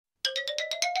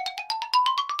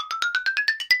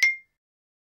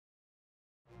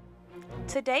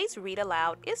Today's read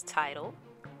aloud is titled,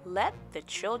 Let the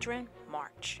Children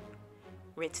March,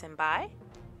 written by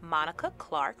Monica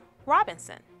Clark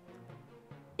Robinson,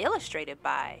 illustrated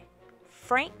by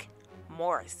Frank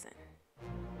Morrison.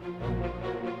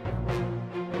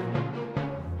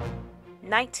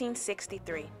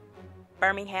 1963,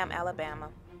 Birmingham, Alabama.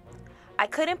 I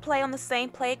couldn't play on the same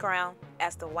playground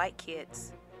as the white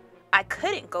kids. I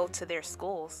couldn't go to their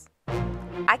schools.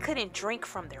 I couldn't drink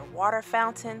from their water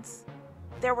fountains.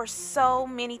 There were so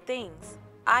many things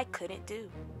I couldn't do.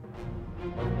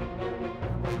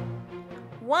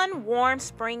 One warm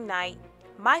spring night,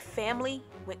 my family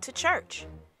went to church.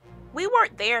 We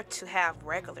weren't there to have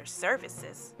regular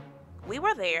services. We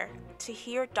were there to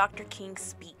hear Dr. King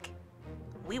speak.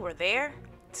 We were there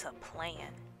to plan.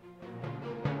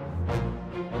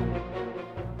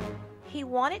 He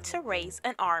wanted to raise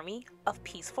an army of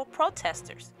peaceful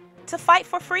protesters to fight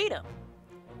for freedom.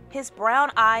 His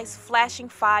brown eyes flashing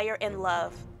fire and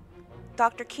love.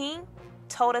 Dr. King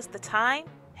told us the time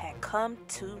had come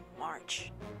to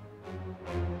march.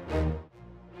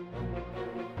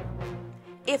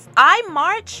 If I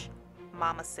march,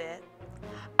 Mama said,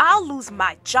 I'll lose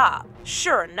my job,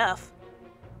 sure enough.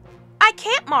 I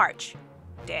can't march,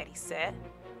 Daddy said.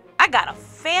 I got a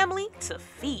family to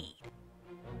feed.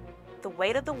 The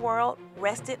weight of the world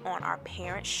rested on our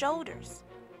parents' shoulders.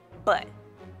 But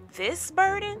this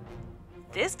burden,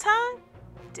 this time,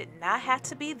 did not have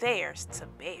to be theirs to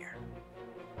bear.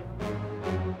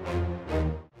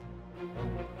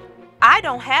 I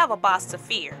don't have a boss to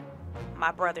fear,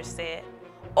 my brother said,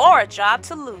 or a job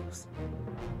to lose.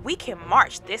 We can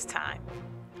march this time.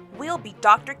 We'll be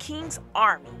Dr. King's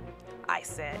army, I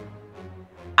said.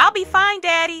 I'll be fine,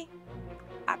 Daddy,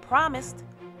 I promised.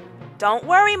 Don't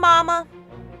worry, Mama.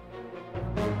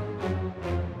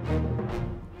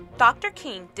 Dr.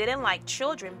 King didn't like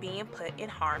children being put in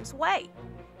harm's way.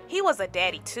 He was a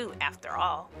daddy too, after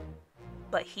all.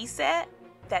 But he said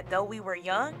that though we were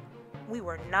young, we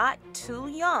were not too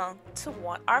young to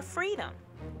want our freedom.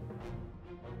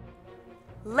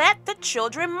 Let the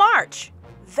children march.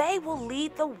 They will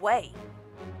lead the way.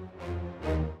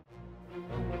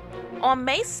 On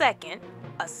May 2nd,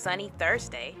 a sunny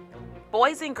Thursday,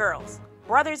 boys and girls,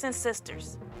 brothers and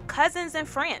sisters, cousins and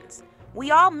friends, we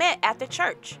all met at the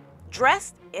church,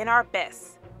 dressed in our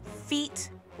best,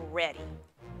 feet ready.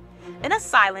 In a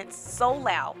silence so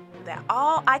loud that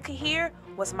all I could hear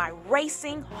was my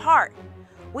racing heart,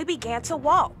 we began to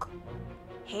walk.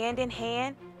 Hand in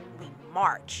hand, we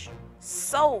marched,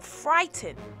 so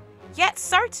frightened, yet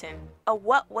certain of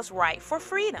what was right for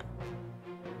freedom.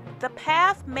 The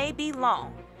path may be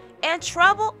long and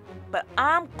troubled, but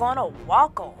I'm gonna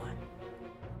walk on.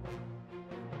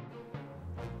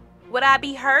 Would I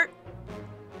be hurt?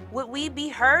 Would we be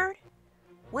heard?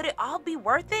 Would it all be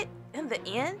worth it in the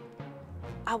end?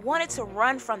 I wanted to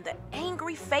run from the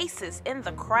angry faces in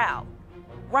the crowd,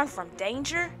 run from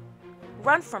danger,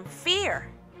 run from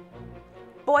fear.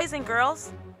 Boys and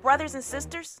girls, brothers and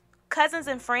sisters, cousins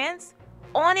and friends,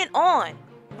 on and on,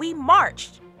 we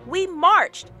marched, we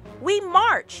marched, we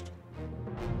marched.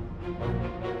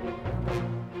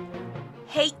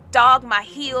 Hate dogged my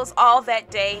heels all that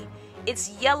day, its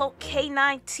yellow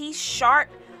canine teeth sharp,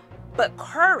 but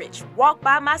courage walked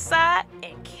by my side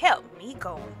and kept me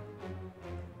going.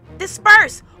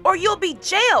 Disperse or you'll be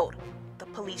jailed, the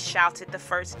police shouted the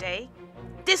first day.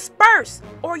 Disperse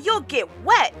or you'll get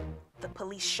wet, the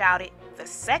police shouted the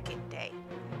second day.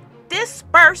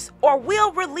 Disperse or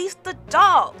we'll release the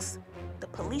dogs, the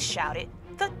police shouted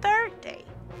the third day.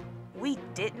 We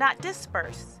did not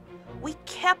disperse. We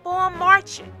kept on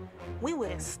marching. We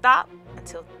wouldn't stop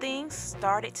until things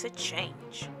started to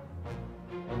change.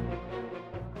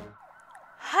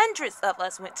 Hundreds of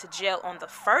us went to jail on the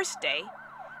first day,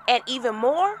 and even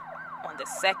more on the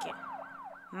second.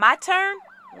 My turn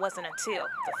wasn't until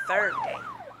the third day.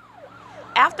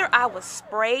 After I was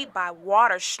sprayed by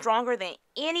water stronger than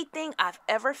anything I've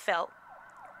ever felt,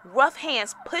 rough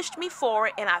hands pushed me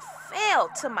forward and I fell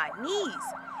to my knees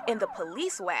in the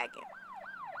police wagon.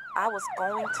 I was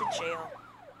going to jail.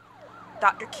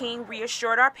 Dr. King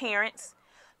reassured our parents.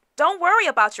 Don't worry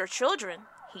about your children,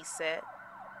 he said.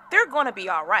 They're going to be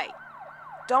all right.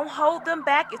 Don't hold them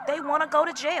back if they want to go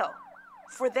to jail,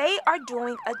 for they are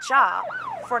doing a job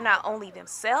for not only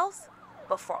themselves,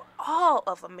 but for all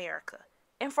of America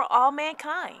and for all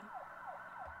mankind.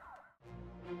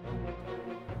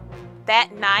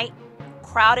 That night,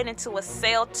 crowded into a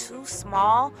cell too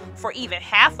small for even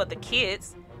half of the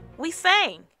kids, we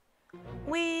sang,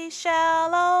 "We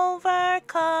shall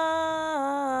overcome.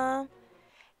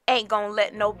 Ain't gonna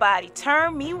let nobody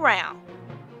turn me round.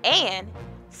 And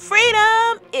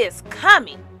Freedom is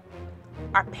coming.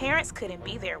 Our parents couldn't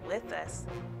be there with us,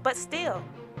 but still,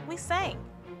 we sang,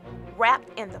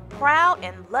 wrapped in the proud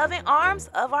and loving arms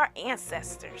of our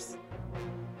ancestors.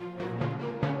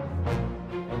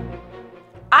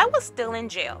 I was still in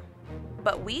jail,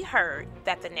 but we heard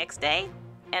that the next day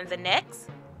and the next,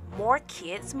 more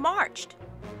kids marched.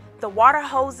 The water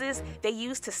hoses they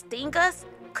used to sting us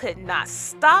could not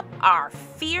stop our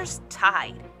fierce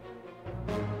tide.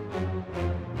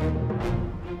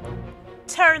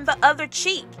 Turn the other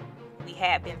cheek, we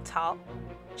had been taught.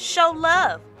 Show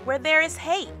love where there is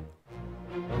hate.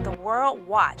 The world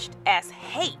watched as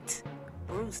hate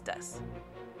bruised us.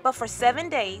 But for 7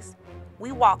 days,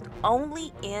 we walked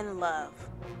only in love.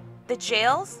 The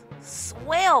jails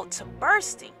swelled to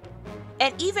bursting,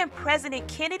 and even President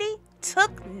Kennedy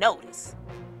took notice.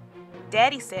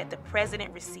 Daddy said the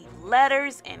president received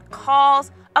letters and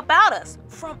calls about us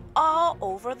from all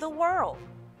over the world.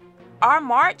 Our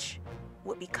march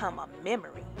would become a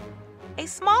memory, a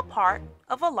small part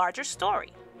of a larger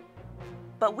story.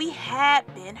 But we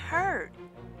had been heard,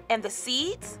 and the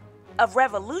seeds of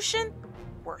revolution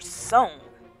were sown.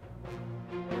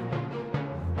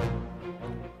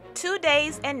 2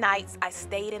 days and nights I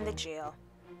stayed in the jail.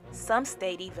 Some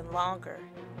stayed even longer.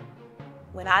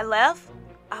 When I left,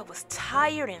 I was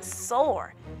tired and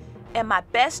sore, and my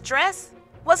best dress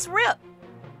was ripped,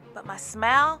 but my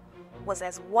smile was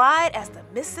as wide as the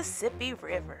Mississippi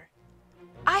River.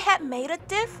 I had made a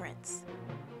difference.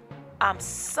 I'm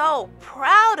so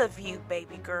proud of you,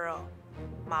 baby girl,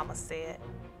 Mama said.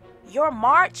 Your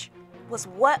march was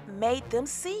what made them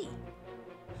see.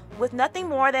 With nothing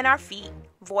more than our feet,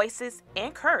 voices,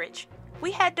 and courage,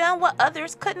 we had done what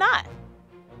others could not.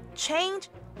 Change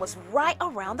was right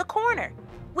around the corner.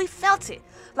 We felt it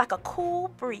like a cool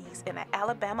breeze in an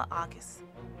Alabama August.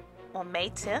 On May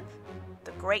 10th,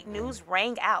 the great news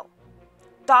rang out.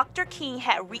 Dr. King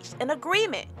had reached an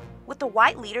agreement with the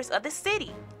white leaders of the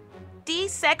city.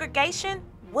 Desegregation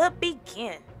would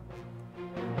begin.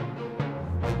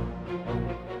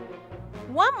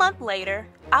 1 month later,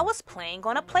 I was playing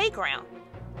on a playground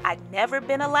I'd never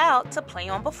been allowed to play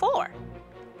on before.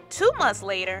 2 months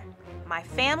later, my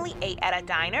family ate at a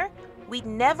diner we'd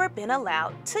never been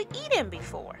allowed to eat in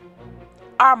before.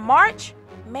 Our march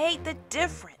made the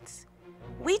difference.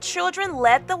 We children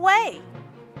led the way.